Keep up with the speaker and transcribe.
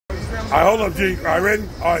All right, hold up, G. All right, ready?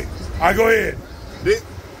 All right, go ahead.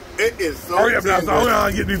 It is so hurry up now, tender. so I'm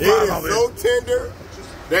gonna get these flies off It is so tender,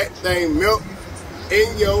 that thing melt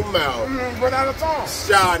in your mouth. Without a tongue.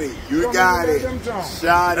 Shotty, you got it.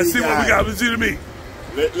 Shotty, let's see what we got. Let's see the meat.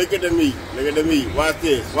 Look at the meat. Look at the meat. Watch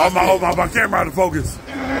this. Watch my camera out of focus.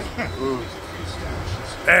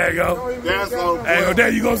 There you go. That's so There you go.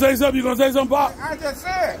 Dad, you gonna say something? You gonna say something, Pop? I just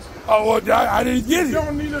said. Oh, well, I didn't get it. You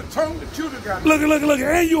don't need a tongue to chew the guy. Look,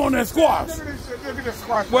 and you on that squash. Look at this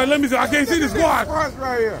squash. Well, let me see. I can't see the squash. Squash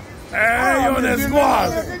right here. Hey, you on that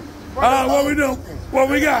squash. What we doing? What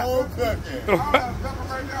we got?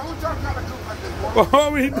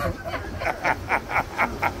 What we doing?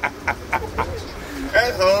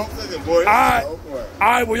 That's home cooking, boy. All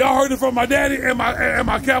right, well, y'all heard it from my daddy and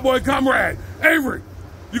my cowboy comrade, Avery.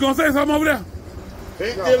 You gonna say something over there?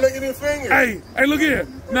 He's still licking his fingers. Hey, look here.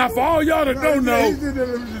 Now, for all y'all that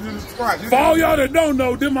don't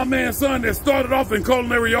know, this my man's son that started off in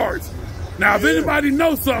culinary arts. Now, if anybody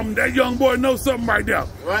knows something, that young boy knows something right there.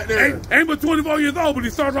 Right there. Ain't but 24 years old, but he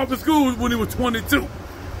started off in school when he was 22.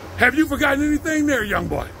 Have you forgotten anything there, young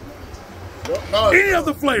boy? No. Any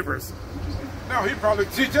other flavors? No, he probably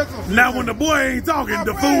teach us some. Now, when the boy ain't talking,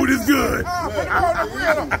 the food is good. Hey,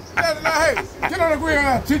 get on the grill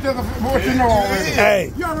and teach us what you know already.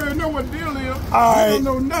 Hey. You already know what the deal is. All right. We don't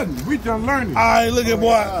know nothing. We just learning. All right, look at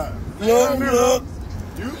boy. Look. Look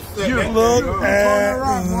at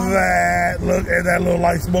that. Look at that little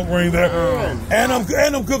light smoke ring there. And I'm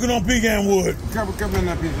cooking on pecan wood. Come in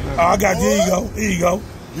that piece of that. I got you. Here you go.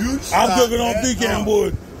 I'm cooking on pecan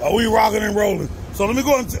wood. We rocking and rolling. So let me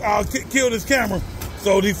go and kill this camera.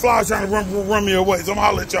 So these flies trying to run me away. So I'm gonna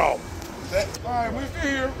holler at y'all. All right, we're still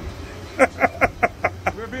here.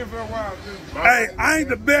 We've been for a while, too. Hey, I ain't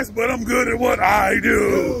the best, but I'm good at what I do.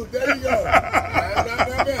 Ooh, there you go. I'm not the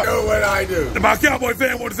best. Know what I do. My cowboy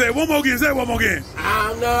fan want to say it one more again. Say it one more again.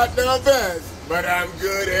 I'm not the best, but I'm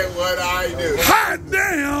good at what I do. Hot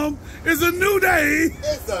damn! It's a new day.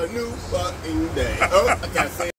 It's a new fucking day. Oh, I gotta say